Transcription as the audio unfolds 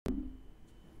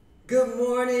Good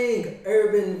morning,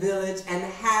 Urban Village, and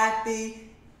happy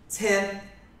 10th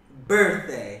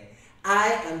birthday.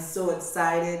 I am so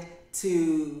excited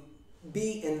to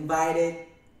be invited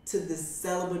to this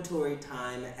celebratory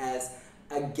time as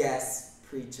a guest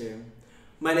preacher.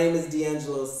 My name is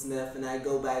D'Angelo Smith, and I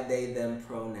go by they, them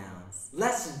pronouns.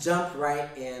 Let's jump right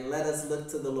in. Let us look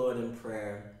to the Lord in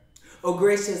prayer. Oh,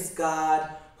 gracious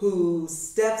God, who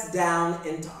steps down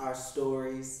into our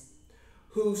stories,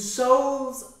 who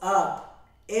shows up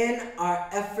in our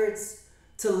efforts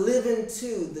to live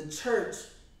into the church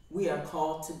we are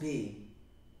called to be.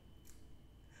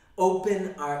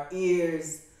 Open our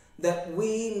ears that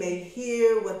we may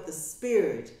hear what the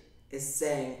Spirit is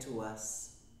saying to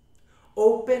us.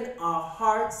 Open our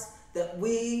hearts that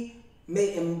we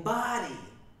may embody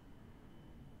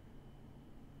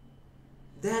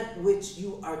that which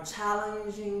you are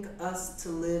challenging us to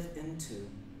live into.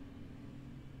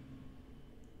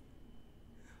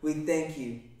 We thank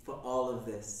you for all of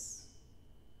this.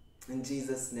 In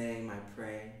Jesus' name I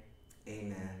pray,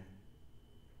 amen.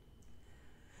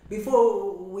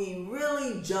 Before we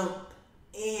really jump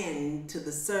into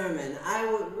the sermon, I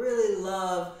would really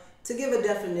love to give a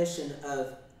definition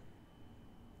of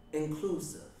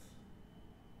inclusive.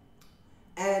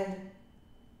 And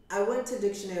I went to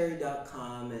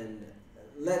dictionary.com and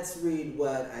let's read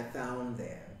what I found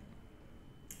there.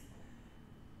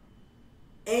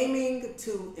 Aiming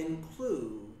to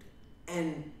include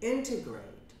and integrate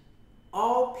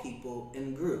all people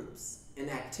in groups, in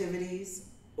activities,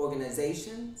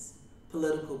 organizations,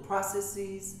 political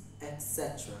processes,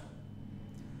 etc.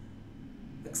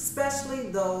 Especially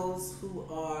those who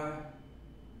are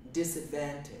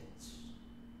disadvantaged,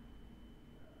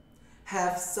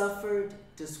 have suffered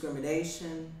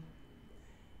discrimination,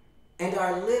 and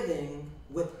are living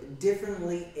with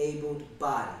differently abled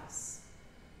bodies.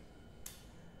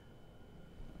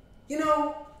 You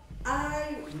know,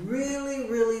 I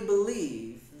really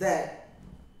believe that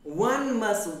one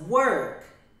must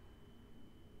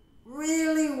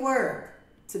really work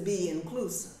to be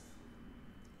inclusive.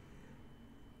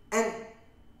 And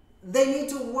we need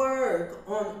to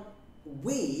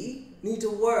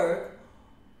work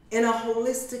in a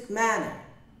holistic manner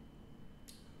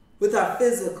with our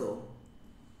physical,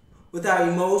 with our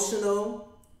emotional,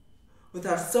 with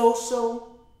our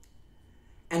social,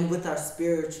 and with our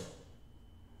spiritual,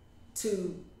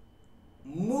 to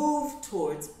move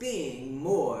towards being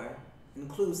more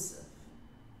inclusive.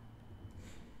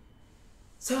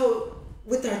 So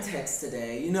with our text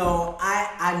today,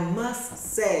 I must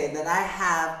say that I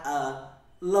have a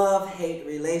love-hate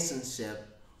relationship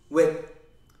with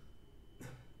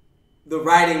the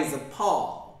writings of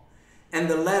Paul and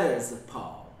the letters of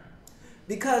Paul.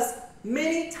 Because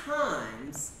many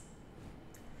times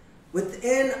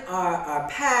within our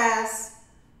past,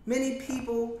 many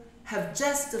people have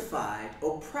justified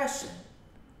oppression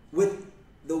with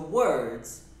the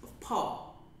words of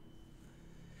Paul.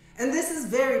 And this is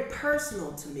very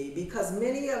personal to me because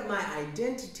many of my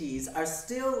identities are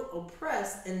still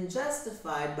oppressed and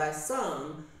justified by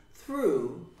some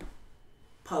through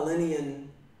Pauline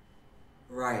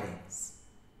writings,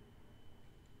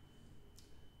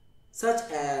 such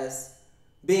as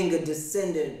being a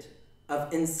descendant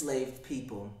of enslaved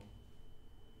people,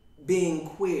 being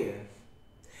queer,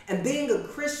 and being a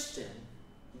Christian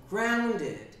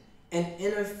grounded in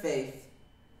interfaith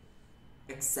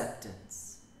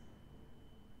acceptance.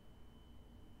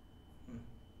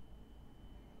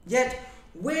 Yet,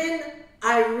 when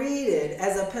I read it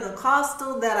as a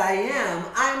Pentecostal that I am,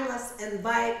 I must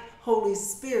invite Holy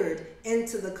Spirit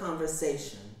into the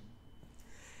conversation.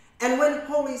 And when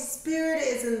Holy Spirit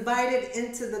is invited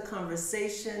into the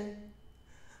conversation,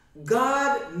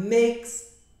 God makes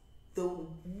the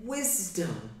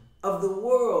wisdom of the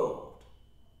world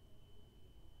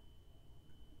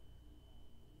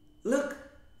look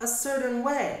a certain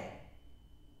way.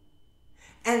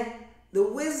 And the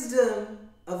wisdom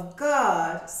of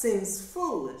God seems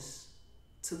foolish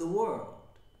to the world.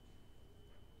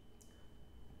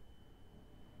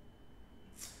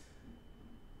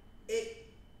 It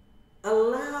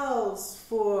allows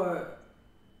for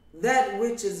that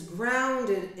which is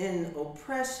grounded in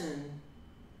oppression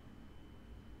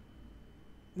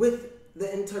with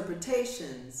the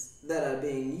interpretations that are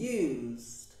being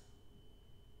used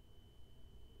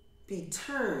be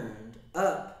turned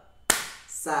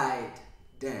upside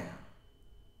down.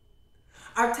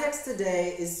 Our text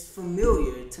today is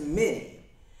familiar to many.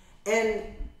 And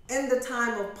in the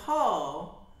time of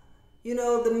Paul,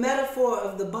 the metaphor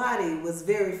of the body was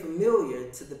very familiar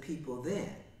to the people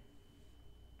then.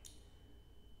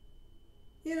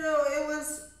 It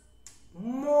was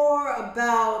more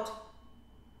about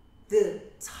the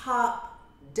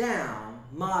top-down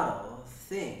model of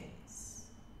things.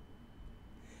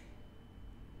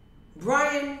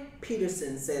 Brian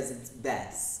Peterson says it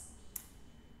best.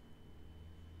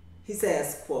 He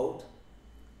says, quote,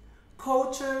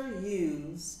 "Culture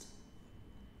used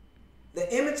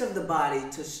the image of the body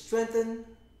to strengthen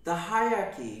the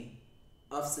hierarchy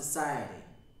of society,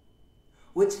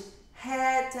 which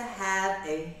had to have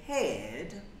a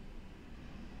head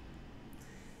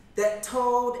that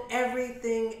told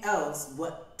everything else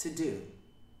what to do."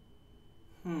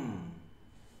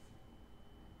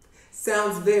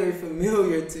 Sounds very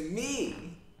familiar to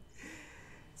me.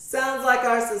 Sounds like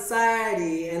our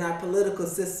society and our political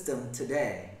system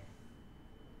today.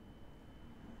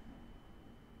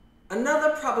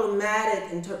 Another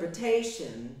problematic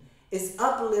interpretation is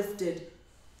uplifted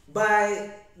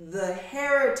by the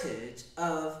heritage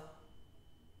of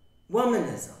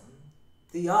womanism,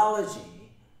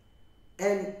 theology,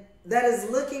 and that is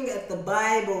looking at the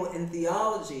Bible and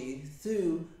theology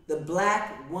through the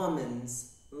Black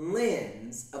woman's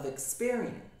lens of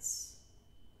experience.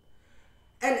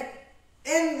 And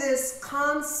in this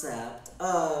concept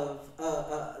of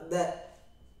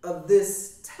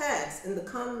this text, in the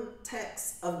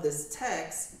context of this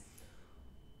text,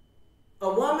 a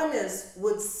womanist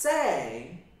would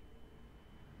say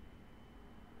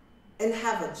and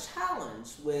have a challenge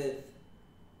with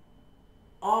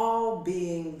all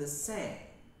being the same.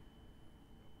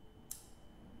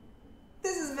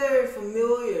 This is very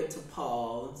familiar to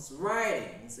Paul's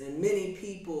writings, and many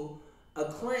people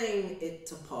acclaim it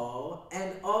to Paul.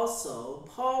 And also,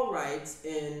 Paul writes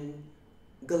in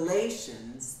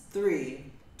Galatians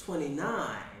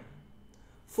 3:29,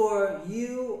 For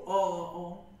you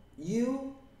are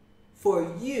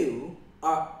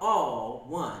all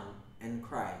one in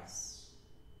Christ.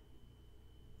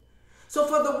 So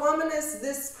for the womanist,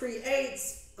 this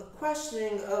creates a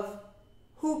questioning of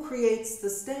who creates the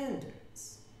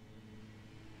standards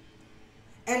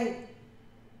and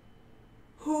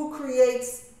who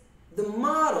creates the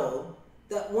model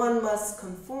that one must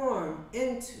conform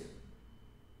into.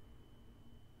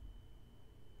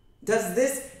 Does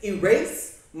this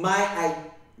erase my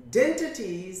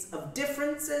identities of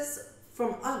differences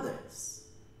from others?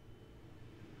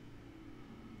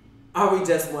 Are we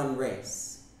just one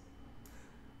race?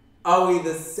 Are we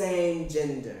the same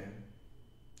gender?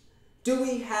 Do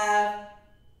we have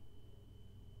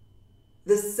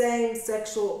the same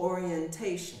sexual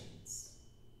orientations?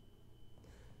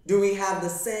 Do we have the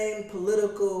same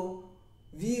political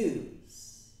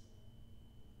views?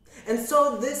 And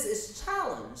so this is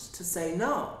challenged to say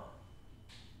no.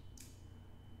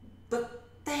 But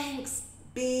thanks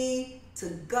be to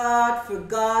God for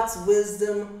God's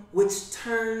wisdom, which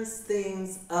turns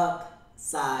things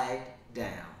upside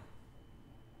down.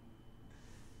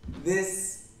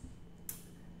 This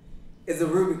is a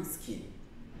Rubik's Cube.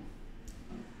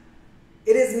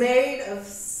 It is made of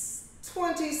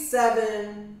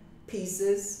 27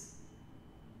 pieces,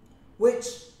 which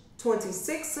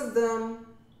 26 of them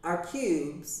are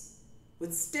cubes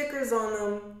with stickers on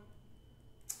them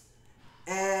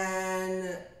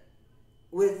and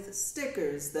with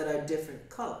stickers that are different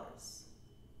colors.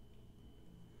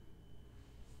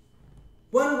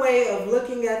 One way of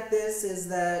looking at this is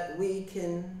that we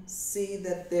can see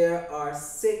that there are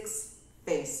 6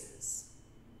 faces,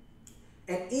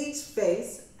 and each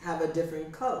face have a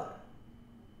different color: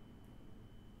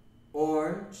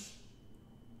 orange,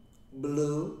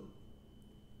 blue,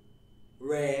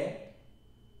 red,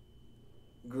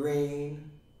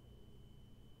 green,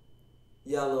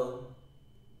 yellow,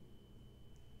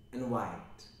 and white.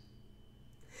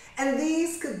 And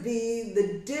these could be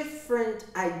the different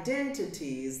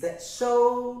identities that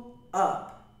show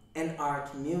up in our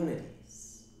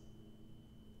communities.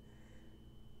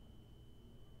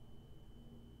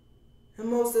 And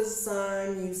most of the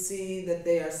time you see that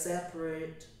they are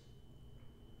separate.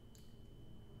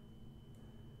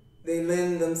 They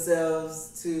lend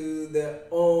themselves to their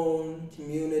own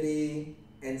community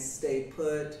and stay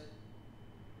put.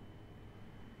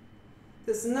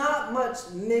 There's not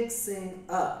much mixing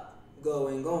up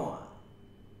going on.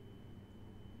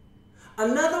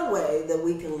 Another way that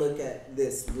we can look at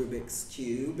this Rubik's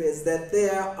Cube is that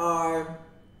there are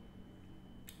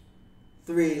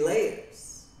 3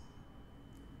 layers: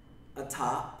 a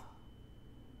top,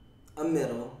 a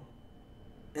middle,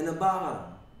 and a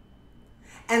bottom.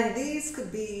 And these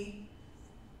could be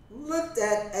looked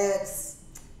at as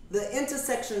the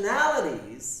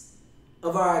intersectionalities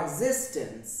of our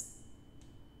existence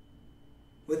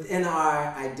within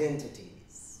our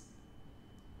identities.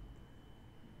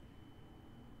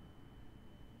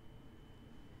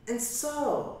 And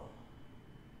so,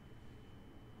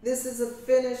 This is a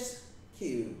finished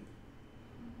cube.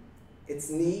 It's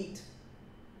neat.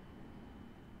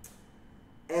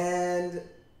 And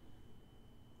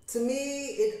to me,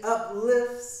 it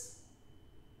uplifts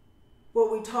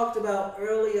what we talked about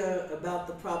earlier about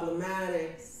the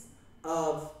problematics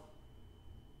of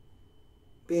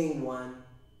being one,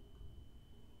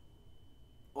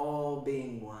 all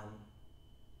being one.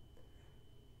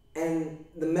 And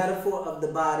the metaphor of the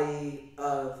body,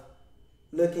 of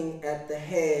looking at the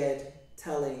head,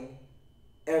 telling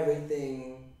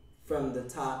everything from the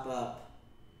top up,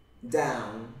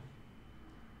 down,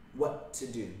 what to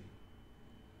do.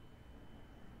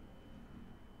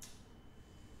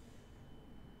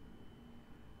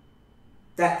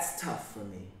 That's tough for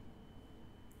me.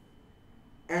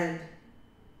 And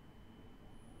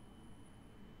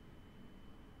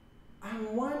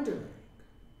I'm wondering,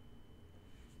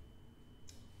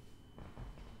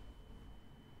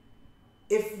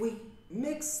 if we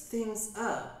mix things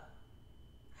up,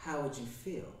 how would you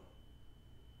feel?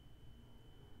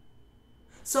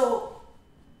 So,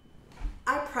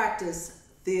 I practice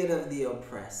Theater of the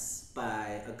Oppressed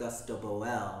by Augusto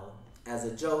Boal as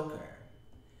a joker.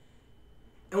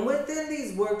 And within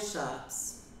these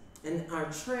workshops and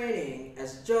our training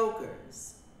as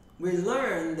jokers, we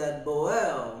learn that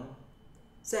Boal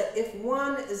said if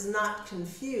one is not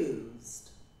confused,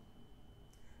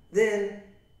 then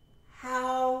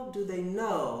how do they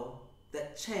know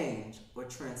that change or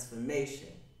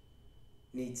transformation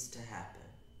needs to happen?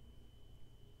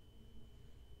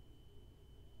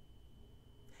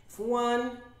 If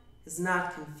one is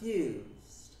not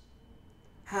confused,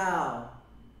 how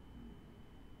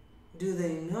do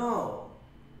they know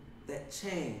that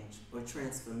change or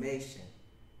transformation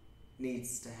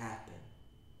needs to happen?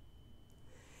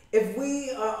 If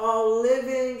we are all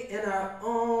living in our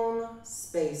own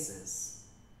spaces,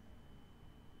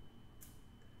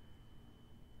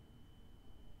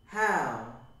 how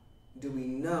do we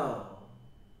know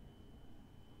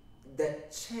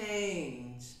that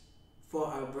change for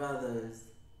our brothers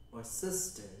or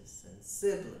sisters and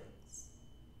siblings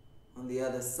on the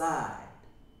other side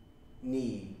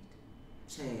need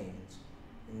change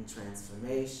and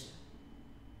transformation?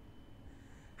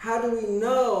 How do we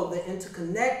know the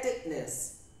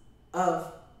interconnectedness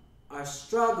of our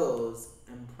struggles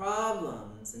and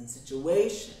problems and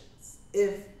situations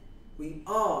if we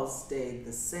all stayed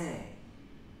the same?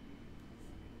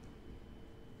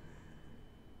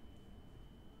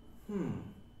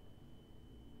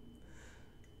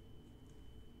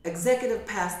 Executive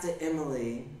Pastor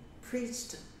Emily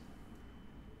preached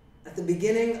at the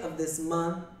beginning of this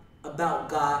month about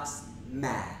God's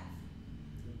math,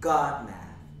 God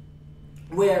math,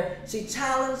 where she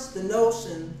challenged the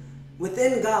notion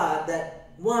within God that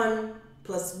 1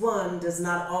 + 1 does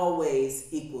not always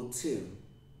equal 2,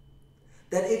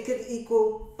 that it could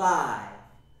equal 5,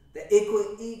 that it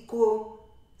could equal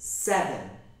 7,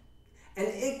 and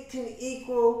it can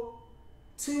equal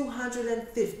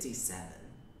 257.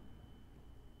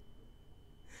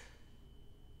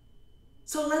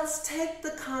 So let's take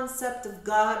the concept of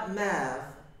God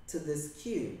math to this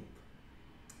cube,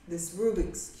 this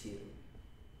Rubik's Cube.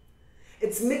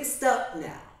 It's mixed up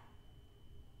now.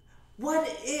 What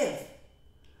if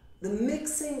the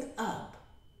mixing up,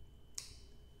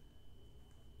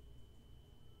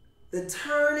 the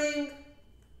turning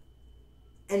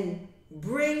and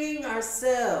bringing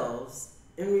ourselves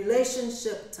in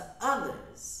relationship to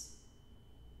others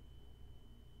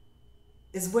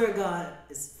is where God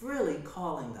is really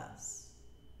calling us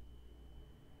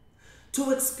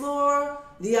to explore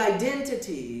the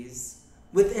identities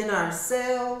within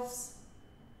ourselves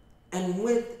and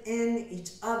within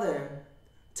each other,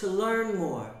 to learn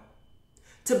more,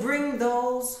 to bring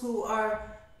those who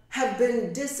have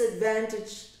been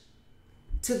disadvantaged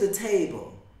to the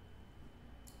table,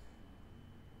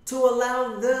 to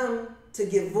allow them to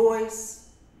give voice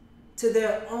to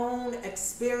their own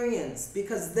experience,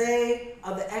 because they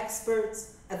are the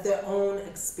experts at their own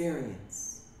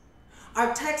experience.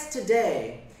 Our text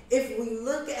today, if we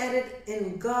look at it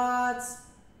in God's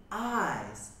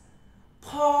eyes,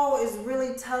 Paul is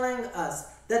really telling us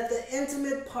that the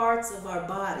intimate parts of our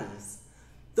bodies,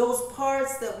 those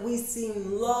parts that we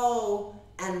seem low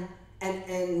and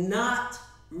not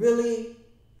really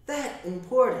that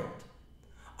important,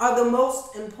 are the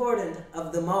most important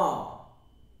of them all.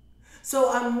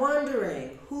 So I'm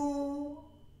wondering who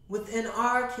within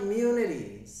our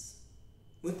communities,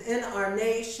 within our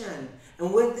nation,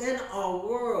 and within our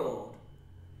world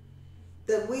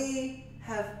that we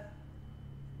have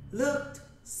looked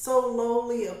so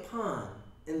lowly upon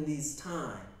in these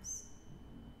times.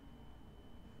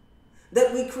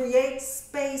 that we create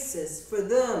spaces for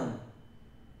them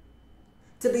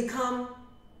to become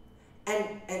and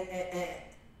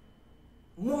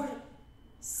more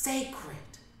sacred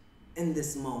in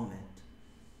this moment.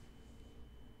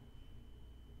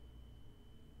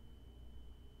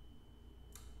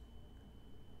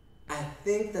 I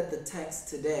think that the text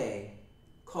today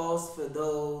calls for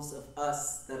those of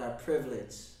us that are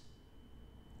privileged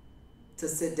to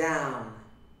sit down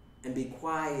and be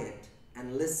quiet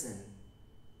and listen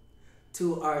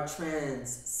to our trans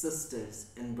sisters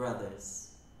and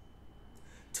brothers,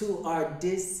 to our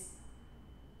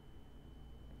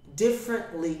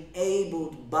differently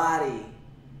abled body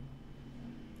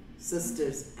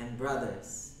sisters and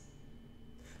brothers,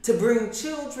 to bring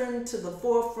children to the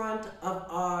forefront of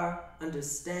our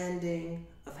understanding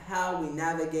of how we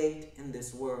navigate in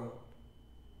this world.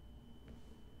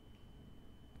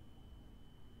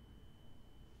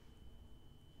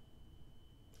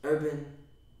 Urban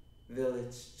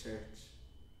Village Church,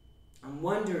 I'm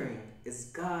wondering,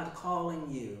 is God calling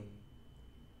you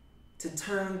to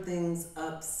turn things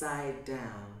upside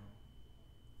down,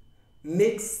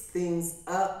 mix things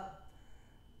up,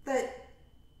 that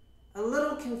a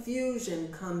little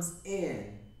confusion comes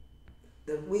in,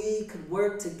 that we could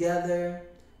work together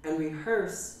and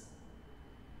rehearse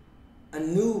a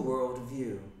new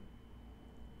worldview,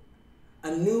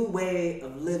 a new way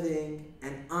of living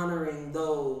and honoring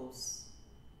those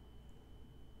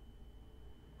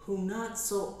who not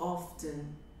so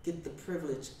often get the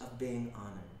privilege of being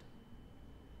honored.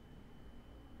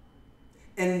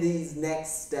 In these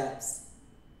next steps,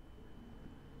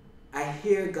 I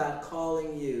hear God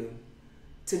calling you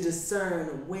to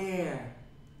discern where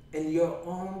in your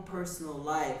own personal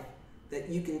life that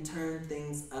you can turn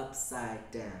things upside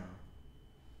down.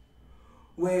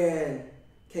 When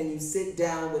can you sit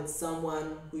down with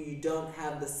someone who you don't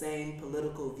have the same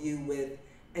political view with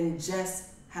and just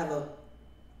have a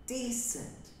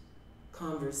decent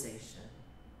conversation,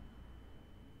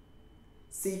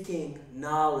 seeking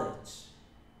knowledge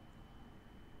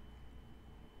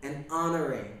and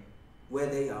honoring where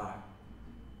they are?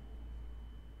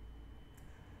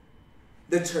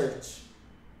 The church,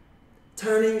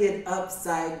 turning it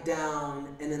upside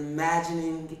down and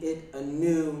imagining it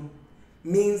anew,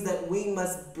 means that we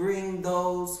must bring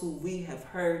those who we have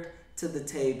hurt to the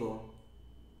table.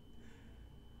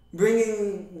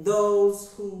 Bringing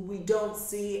those who we don't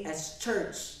see as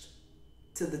churched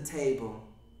to the table.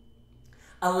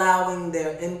 Allowing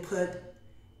their input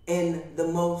in the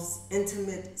most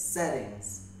intimate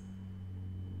settings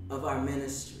of our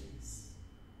ministries.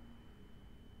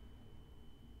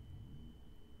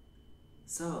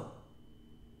 So,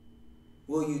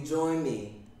 will you join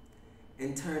me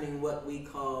in turning what we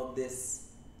call this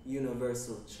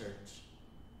universal church